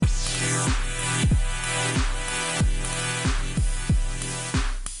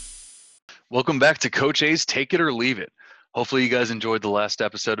Welcome back to Coach A's Take It or Leave It. Hopefully, you guys enjoyed the last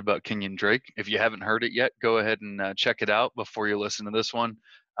episode about Kenyon Drake. If you haven't heard it yet, go ahead and check it out before you listen to this one.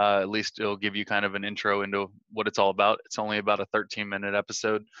 At least it'll give you kind of an intro into what it's all about. It's only about a 13-minute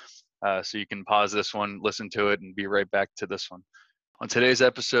episode, so you can pause this one, listen to it, and be right back to this one. On today's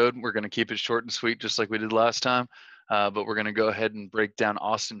episode, we're going to keep it short and sweet, just like we did last time. But we're going to go ahead and break down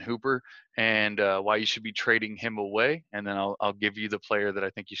Austin Hooper and why you should be trading him away. And then I'll give you the player that I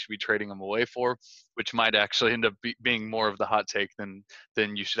think you should be trading him away for, which might actually end up being more of the hot take than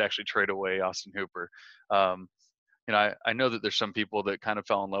you should actually trade away Austin Hooper. I know that there's some people that kind of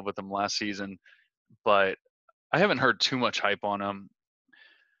fell in love with him last season, but I haven't heard too much hype on him.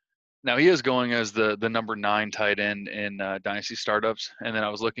 Now he is going as the number 9 tight end in Dynasty startups, and then I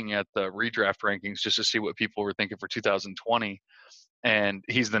was looking at the redraft rankings just to see what people were thinking for 2020, and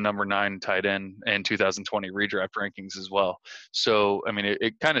he's the number 9 tight end in 2020 redraft rankings as well. So I mean,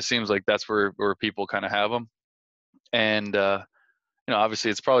 it kind of seems like that's where people kind of have him, and obviously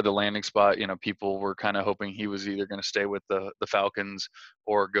it's probably the landing spot. People were kind of hoping he was either going to stay with the Falcons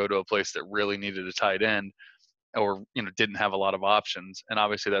or go to a place that really needed a tight end, or didn't have a lot of options, and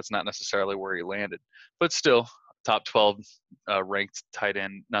obviously that's not necessarily where he landed, but still top 12 ranked tight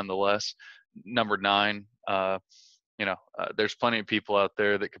end nonetheless. Number 9, there's plenty of people out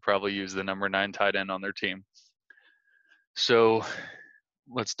there that could probably use the number 9 tight end on their team. So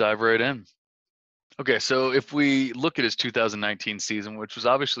let's dive right in. Okay, so if we look at his 2019 season, which was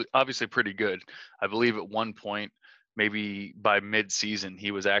obviously pretty good, I believe at one point, maybe by mid-season,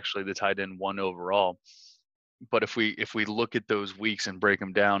 he was actually the tight end 1 overall. But if we look at those weeks and break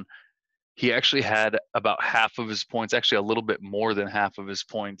them down, he actually had about half of his points, actually a little bit more than half of his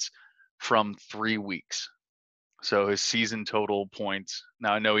points from 3 weeks. So his season total points.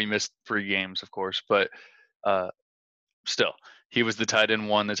 Now I know he missed 3 games, of course, but still, he was the tight end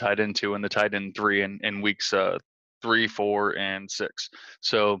 1, the tight end 2, and the tight end 3 in weeks 3, 4, and 6.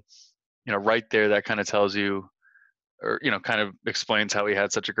 So right there, that kind of tells you, or kind of explains how he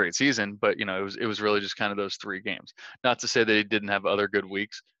had such a great season. But it was really just kind of those 3 games. Not to say that he didn't have other good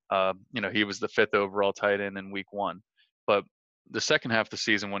weeks. He was the 5th overall tight end in week 1, but the second half of the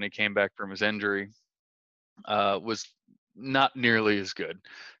season, when he came back from his injury, was not nearly as good.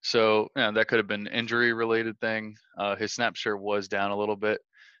 So that could have been an injury related thing. His snap share was down a little bit.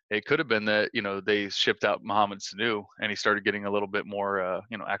 It could have been that they shipped out Mohamed Sanu and he started getting a little bit more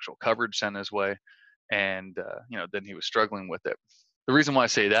actual coverage sent his way, and then he was struggling with it. The reason why I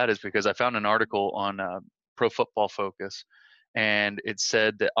say that is because I found an article on Pro Football Focus, and it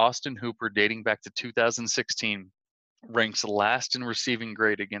said that Austin Hooper, dating back to 2016, ranks last in receiving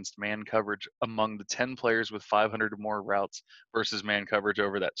grade against man coverage among the 10 players with 500 or more routes versus man coverage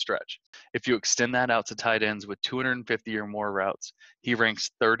over that stretch. If you extend that out to tight ends with 250 or more routes, he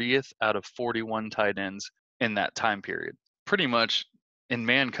ranks 30th out of 41 tight ends in that time period. Pretty much in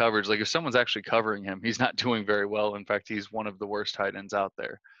man coverage, like if someone's actually covering him, he's not doing very well. In fact, he's one of the worst tight ends out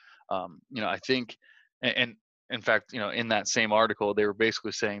there. I think, and in fact, in that same article, they were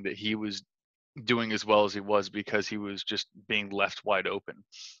basically saying that he was doing as well as he was because he was just being left wide open.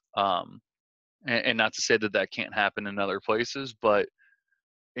 And not to say that that can't happen in other places, but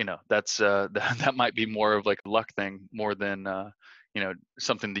that's that might be more of like a luck thing more than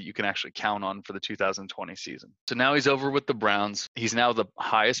something that you can actually count on for the 2020 season. So now he's over with the Browns. He's now the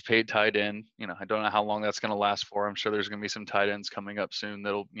highest paid tight end. I don't know how long that's going to last for. I'm sure there's going to be some tight ends coming up soon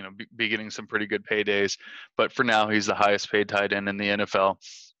that'll be getting some pretty good paydays. But for now, he's the highest paid tight end in the NFL.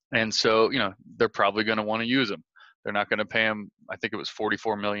 And so, they're probably going to want to use him. They're not going to pay him, I think it was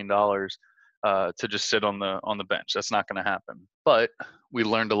 $44 million to just sit on the bench. That's not going to happen. But we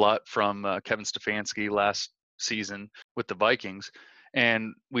learned a lot from Kevin Stefanski last season with the Vikings,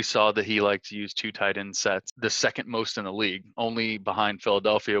 and we saw that he liked to use 2 tight end sets, the second most in the league, only behind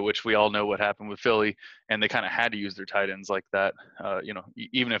Philadelphia, which we all know what happened with Philly, and they kind of had to use their tight ends like that,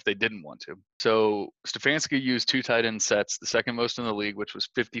 even if they didn't want to. So Stefanski used 2 tight end sets, the second most in the league, which was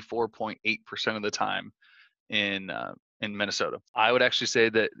 54.8% of the time in Minnesota. I would actually say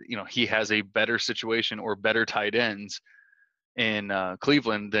that he has a better situation or better tight ends in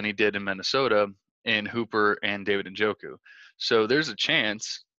Cleveland than he did in Minnesota in Hooper and David Njoku. So there's a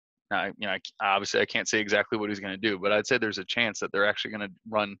chance. Obviously I can't say exactly what he's going to do, but I'd say there's a chance that they're actually going to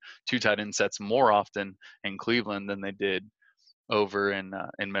run 2 tight end sets more often in Cleveland than they did over in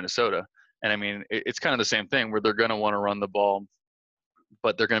Minnesota. And I mean, it's kind of the same thing where they're going to want to run the ball,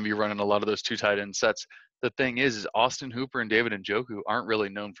 but they're going to be running a lot of those 2 tight end sets. The thing is Austin Hooper and David Njoku aren't really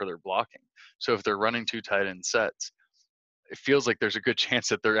known for their blocking. So if they're running 2 tight end sets, it feels like there's a good chance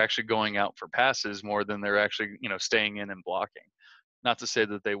that they're actually going out for passes more than they're actually, staying in and blocking. Not to say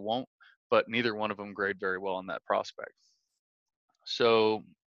that they won't, but neither one of them grade very well on that prospect. So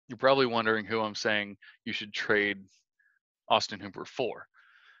you're probably wondering who I'm saying you should trade Austin Hooper for.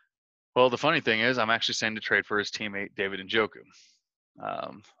 Well, the funny thing is, I'm actually saying to trade for his teammate David Njoku.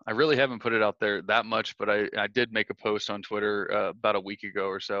 I really haven't put it out there that much, but I did make a post on Twitter about a week ago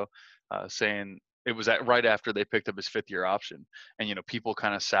or so, saying it was right after they picked up his 5th-year option, and people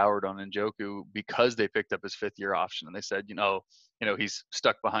kind of soured on Njoku because they picked up his 5th-year option, and they said, he's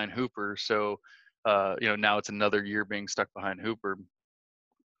stuck behind Hooper, so now it's another year being stuck behind Hooper.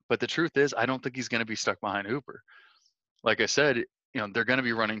 But the truth is, I don't think he's going to be stuck behind Hooper. Like I said, they're going to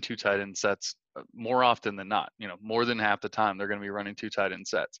be running 2 tight end sets more often than not. More than half the time they're going to be running 2 tight end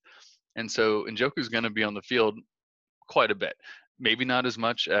sets. And so Njoku's going to be on the field quite a bit. Maybe not as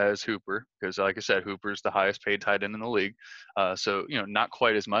much as Hooper, because like I said, Hooper's the highest paid tight end in the league. So, not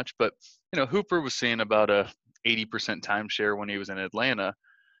quite as much, but, Hooper was seeing about a 80% timeshare when he was in Atlanta.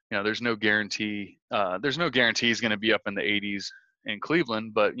 There's no guarantee. There's no guarantee he's going to be up in the 80s in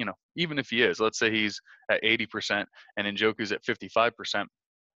Cleveland, but even if he is, let's say he's at 80% and Njoku's at 55%,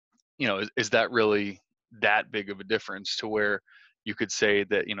 is that really that big of a difference to where you could say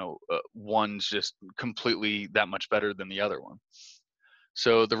that one's just completely that much better than the other one?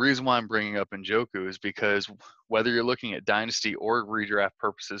 So the reason why I'm bringing up Njoku is because whether you're looking at dynasty or redraft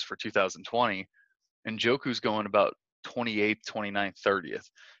purposes for 2020, Njoku's going about 28th, 29th, 30th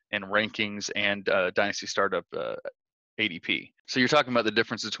in rankings and dynasty startup ADP. So you're talking about the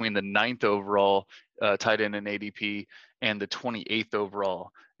difference between the 9th overall tight end in ADP and the 28th overall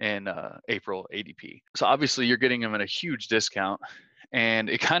in April ADP. So obviously you're getting him at a huge discount, and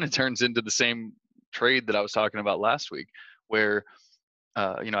it kind of turns into the same trade that I was talking about last week, where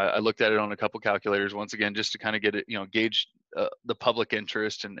I looked at it on a couple calculators once again just to kind of get it, gauge the public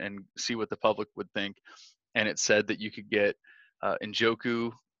interest and see what the public would think. And it said that you could get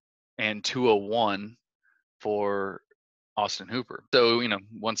Njoku and 201 for Austin Hooper. So,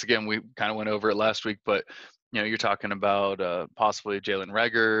 once again, we kind of went over it last week, but, you're talking about possibly Jalen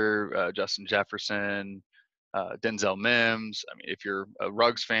Reagor, Justin Jefferson, Denzel Mims. I mean, if you're a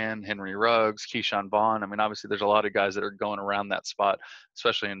Ruggs fan, Henry Ruggs, Keyshawn Vaughn. I mean, obviously there's a lot of guys that are going around that spot,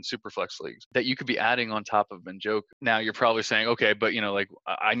 especially in Superflex leagues, that you could be adding on top of Njoku. Now you're probably saying, okay, but like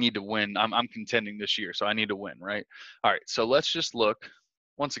I need to win. I'm contending this year, so I need to win, right? All right, so let's just look.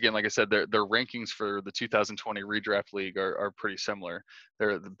 Once again, like I said, their rankings for the 2020 redraft league are pretty similar.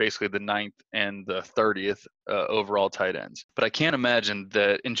 They're basically the 9th and the 30th overall tight ends. But I can't imagine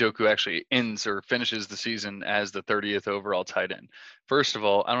that Njoku actually ends or finishes the season as the 30th overall tight end. First of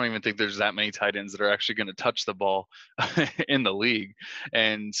all, I don't even think there's that many tight ends that are actually going to touch the ball in the league.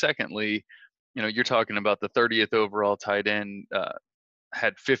 And secondly, you're talking about the 30th overall tight end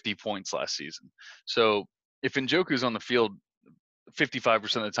had 50 points last season. So if Njoku's on the field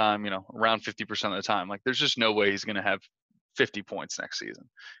 55% of the time, around 50% of the time, like there's just no way he's going to have 50 points next season.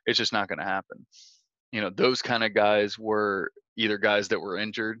 It's just not going to happen. Those kind of guys were either guys that were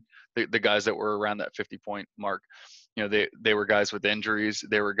injured, the guys that were around that 50-point mark. They were guys with injuries.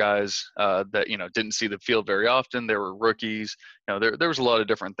 They were guys that, didn't see the field very often. They were rookies. There was a lot of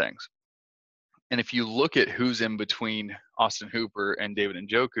different things. And if you look at who's in between Austin Hooper and David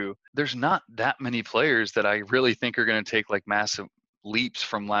Njoku, there's not that many players that I really think are going to take like massive leaps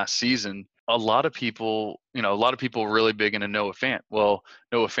from last season. A lot of people really big into Noah Fant. Well,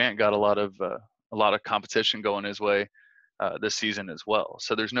 Noah Fant got a lot of competition going his way this season as well.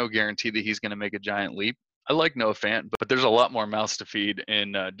 So there's no guarantee that he's going to make a giant leap. I like Noah Fant, but there's a lot more mouths to feed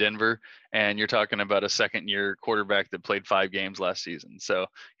in Denver, and you're talking about a second-year quarterback that played 5 games last season. So,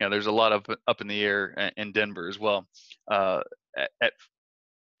 there's a lot of up in the air in Denver as well. At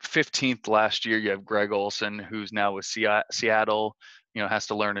 15th last year, you have Greg Olsen, who's now with Seattle, has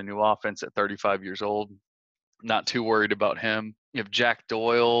to learn a new offense at 35 years old. Not too worried about him. You have Jack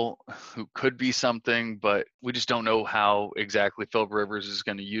Doyle, who could be something, but we just don't know how exactly Philip Rivers is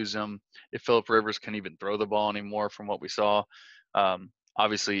going to use him. If Philip Rivers can even throw the ball anymore from what we saw.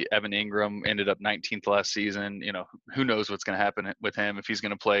 Obviously, Evan Ingram ended up 19th last season. Who knows what's going to happen with him, if he's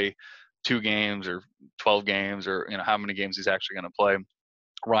going to play 2 games or 12 games, or, how many games he's actually going to play.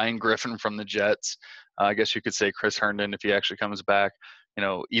 Ryan Griffin from the Jets. I guess you could say Chris Herndon if he actually comes back.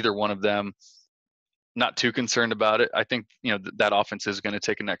 Either one of them. Not too concerned about it. I think, that offense is going to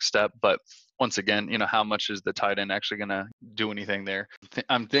take a next step. But once again, how much is the tight end actually going to do anything there?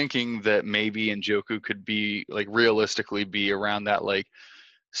 I'm thinking that maybe Njoku could be, like, realistically be around that, like,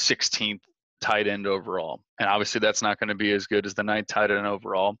 16th tight end overall. And obviously that's not going to be as good as the 9th tight end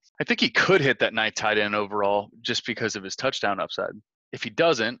overall. I think he could hit that 9th tight end overall just because of his touchdown upside. If he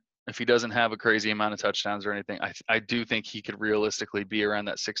doesn't, if he doesn't have a crazy amount of touchdowns or anything, I do think he could realistically be around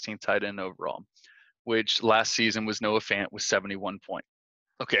that 16th tight end overall, which last season was Noah Fant with 71 points.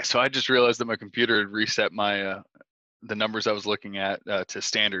 Okay, so I just realized that my computer had reset my the numbers I was looking at to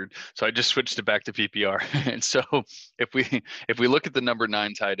standard, so I just switched it back to PPR. And so if we look at the number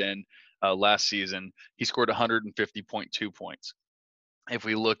 9 tight end last season, he scored 150.2 points. If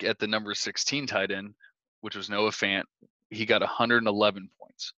we look at the number 16 tight end, which was Noah Fant, he got 111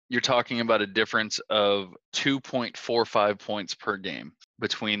 points. You're talking about a difference of 2.45 points per game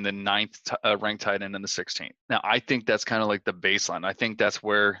between the 9th ranked tight end and the 16th. Now, I think that's kind of like the baseline. I think that's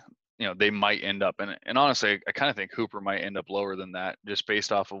where they might end up. And honestly, I kind of think Hooper might end up lower than that, just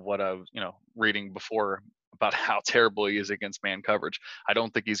based off of what I was reading before about how terrible he is against man coverage. I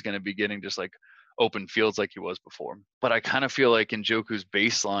don't think he's going to be getting just like open fields like he was before. But I kind of feel like Njoku's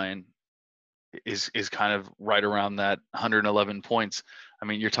baseline is kind of right around that 111 points. I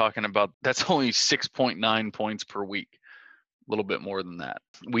mean, you're talking about that's only 6.9 points per week, a little bit more than that.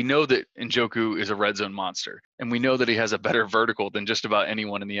 We know that Njoku is a red zone monster, and we know that he has a better vertical than just about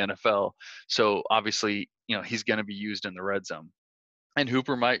anyone in the NFL. So obviously, he's going to be used in the red zone. And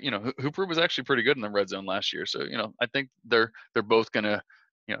Hooper might, Hooper was actually pretty good in the red zone last year. So, I think they're both going to,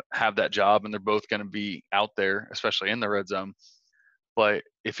 have that job, and they're both going to be out there, especially in the red zone. But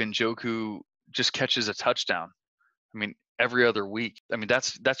if Njoku just catches a touchdown, I mean, every other week, I mean,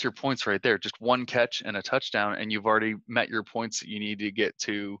 that's your points right there. Just one catch and a touchdown, and you've already met your points that you need to get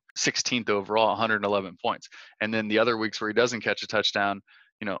to 16th overall, 111 points. And then the other weeks where he doesn't catch a touchdown,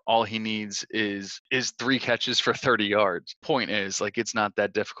 all he needs is 3 catches for 30 yards. Point is, like, it's not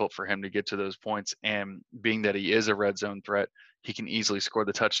that difficult for him to get to those points. And being that he is a red zone threat, he can easily score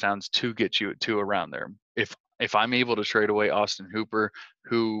the touchdowns to get you to around there. If I'm able to trade away Austin Hooper,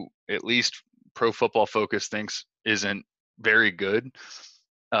 who at least Pro Football Focus thinks isn't very good,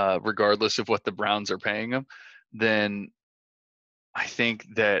 regardless of what the Browns are paying him, then I think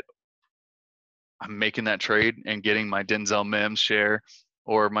that I'm making that trade and getting my Denzel Mims share,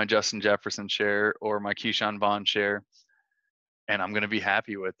 or my Justin Jefferson share, or my Keyshawn Vaughn share, and I'm going to be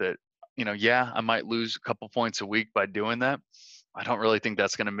happy with it. Yeah, I might lose a couple points a week by doing that. I don't really think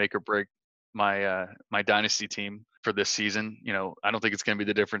that's going to make or break my my dynasty team for this season. I don't think it's going to be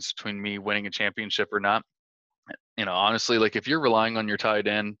the difference between me winning a championship or not. Honestly, like, if you're relying on your tight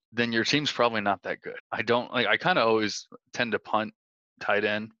end, then your team's probably not that good. I kind of always tend to punt tight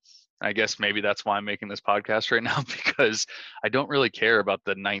end. I guess maybe that's why I'm making this podcast right now, because I don't really care about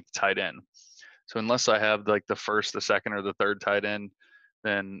the 9th tight end. So unless I have like the 1st, the 2nd, or the 3rd tight end,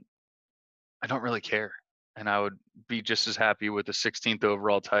 then I don't really care. And I would be just as happy with the 16th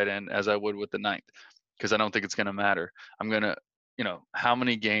overall tight end as I would with the 9th, because I don't think it's going to matter. I'm going to, how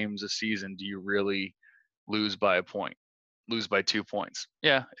many games a season do you really lose by a point, lose by 2 points?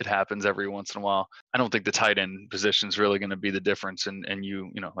 Yeah, it happens every once in a while. I don't think the tight end position is really going to be the difference in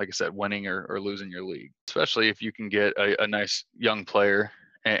you, like I said, winning or losing your league, especially if you can get a nice young player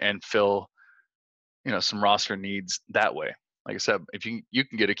and fill, some roster needs that way. Like I said, if you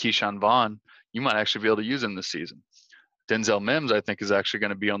can get a Keyshawn Vaughn, you might actually be able to use him this season. Denzel Mims, I think, is actually going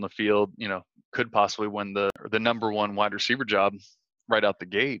to be on the field, could possibly win the number 1 wide receiver job right out the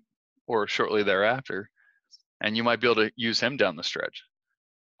gate or shortly thereafter. And you might be able to use him down the stretch.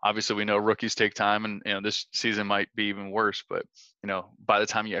 Obviously, we know rookies take time, and this season might be even worse. But by the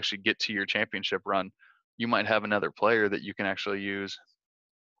time you actually get to your championship run, you might have another player that you can actually use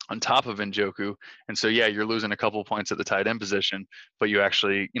on top of Njoku. And so, yeah, you're losing a couple points at the tight end position, but you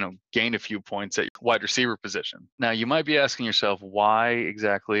actually, gain a few points at wide receiver position. Now, you might be asking yourself, why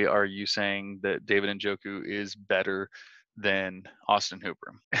exactly are you saying that David Njoku is better than Austin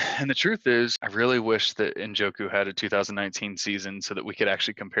Hooper? And the truth is, I really wish that Njoku had a 2019 season so that we could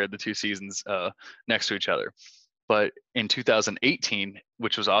actually compare the two seasons next to each other. But in 2018,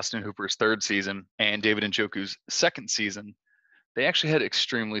 which was Austin Hooper's 3rd season and David Njoku's 2nd season, they actually had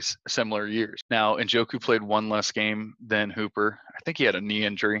extremely similar years. Now, Njoku played 1 less game than Hooper. I think he had a knee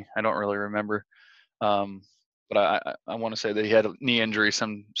injury. I don't really remember. But I want to say that he had a knee injury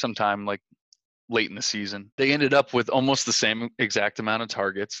sometime like late in the season. They ended up with almost the same exact amount of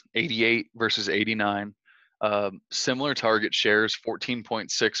targets, 88 versus 89. Similar target shares,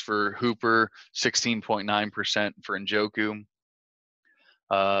 14.6 for Hooper, 16.9% for Njoku.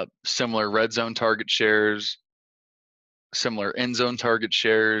 Similar red zone target shares, similar end zone target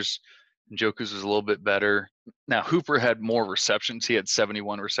shares. Njoku's was a little bit better. Now, Hooper had more receptions. He had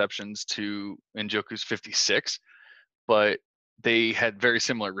 71 receptions to Njoku's 56, but they had very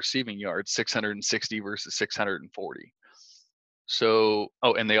similar receiving yards, 660 versus 640. So,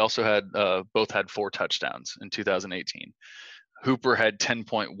 and they also had both had 4 touchdowns in 2018. Hooper had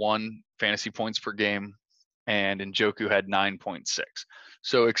 10.1 fantasy points per game, and Njoku had 9.6.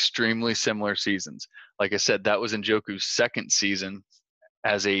 So extremely similar seasons. Like I said, that was Njoku's second season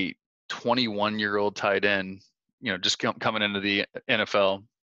as a 21-year-old tight end, just coming into the NFL,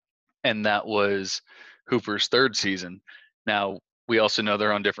 and that was Hooper's third season. Now, we also know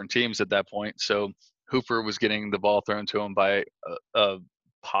they're on different teams at that point, so Hooper was getting the ball thrown to him by a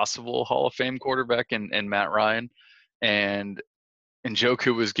possible Hall of Fame quarterback in Matt Ryan, and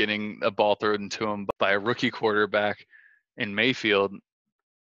Njoku was getting a ball thrown to him by a rookie quarterback in Mayfield,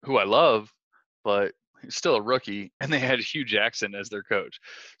 who I love, but he's still a rookie, and they had Hugh Jackson as their coach.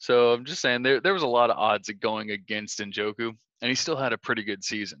 So I'm just saying there was a lot of odds going against Njoku, and he still had a pretty good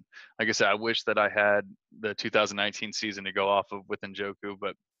season. Like I said, I wish that I had the 2019 season to go off of with Njoku,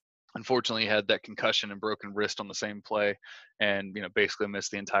 but unfortunately he had that concussion and broken wrist on the same play, and basically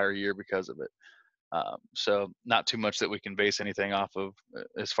missed the entire year because of it. So not too much that we can base anything off of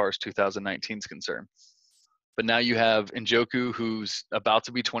as far as 2019 is concerned. But now you have Njoku, who's about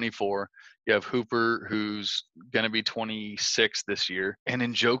to be 24. You have Hooper, who's going to be 26 this year. And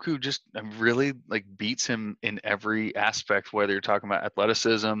Njoku just really beats him in every aspect, whether you're talking about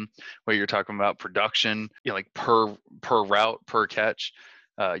athleticism, whether you're talking about production, like per route, per catch,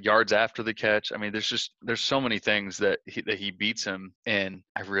 yards after the catch. I mean, there's so many things that he beats him. And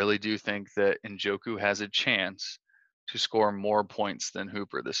I really do think that Njoku has a chance to score more points than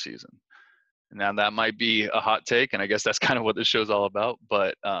Hooper this season. Now, that might be a hot take, and I guess that's kind of what this show's all about,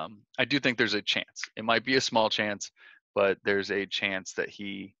 but I do think there's a chance. It might be a small chance, but there's a chance that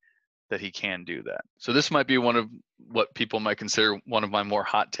he can do that. So this might be one of what people might consider one of my more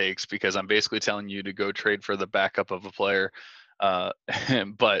hot takes, because I'm basically telling you to go trade for the backup of a player.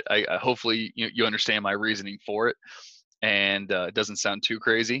 But I hopefully you understand my reasoning for it, and it doesn't sound too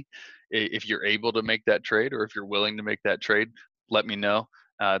crazy. If you're able to make that trade, or if you're willing to make that trade, let me know.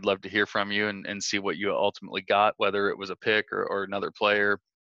 I'd love to hear from you and see what you ultimately got, whether it was a pick or another player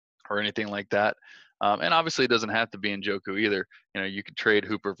or anything like that. And obviously, it doesn't have to be Njoku either. You could trade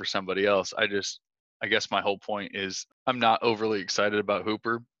Hooper for somebody else. I guess my whole point is I'm not overly excited about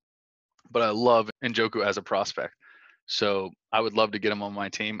Hooper, but I love Njoku as a prospect. So I would love to get him on my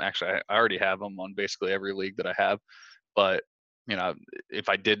team. Actually, I already have him on basically every league that I have. But if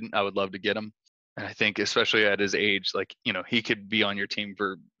I didn't, I would love to get him. And I think especially at his age, he could be on your team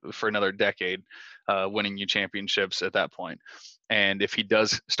for another decade, winning you championships at that point. And if he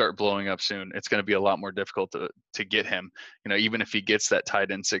does start blowing up soon, it's going to be a lot more difficult to get him. Even if he gets that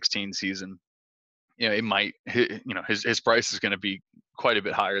tight end 16 season, it might, his price is going to be quite a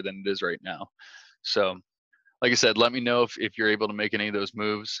bit higher than it is right now. So, like I said, let me know if you're able to make any of those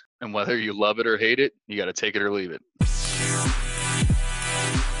moves, and whether you love it or hate it, you got to take it or leave it.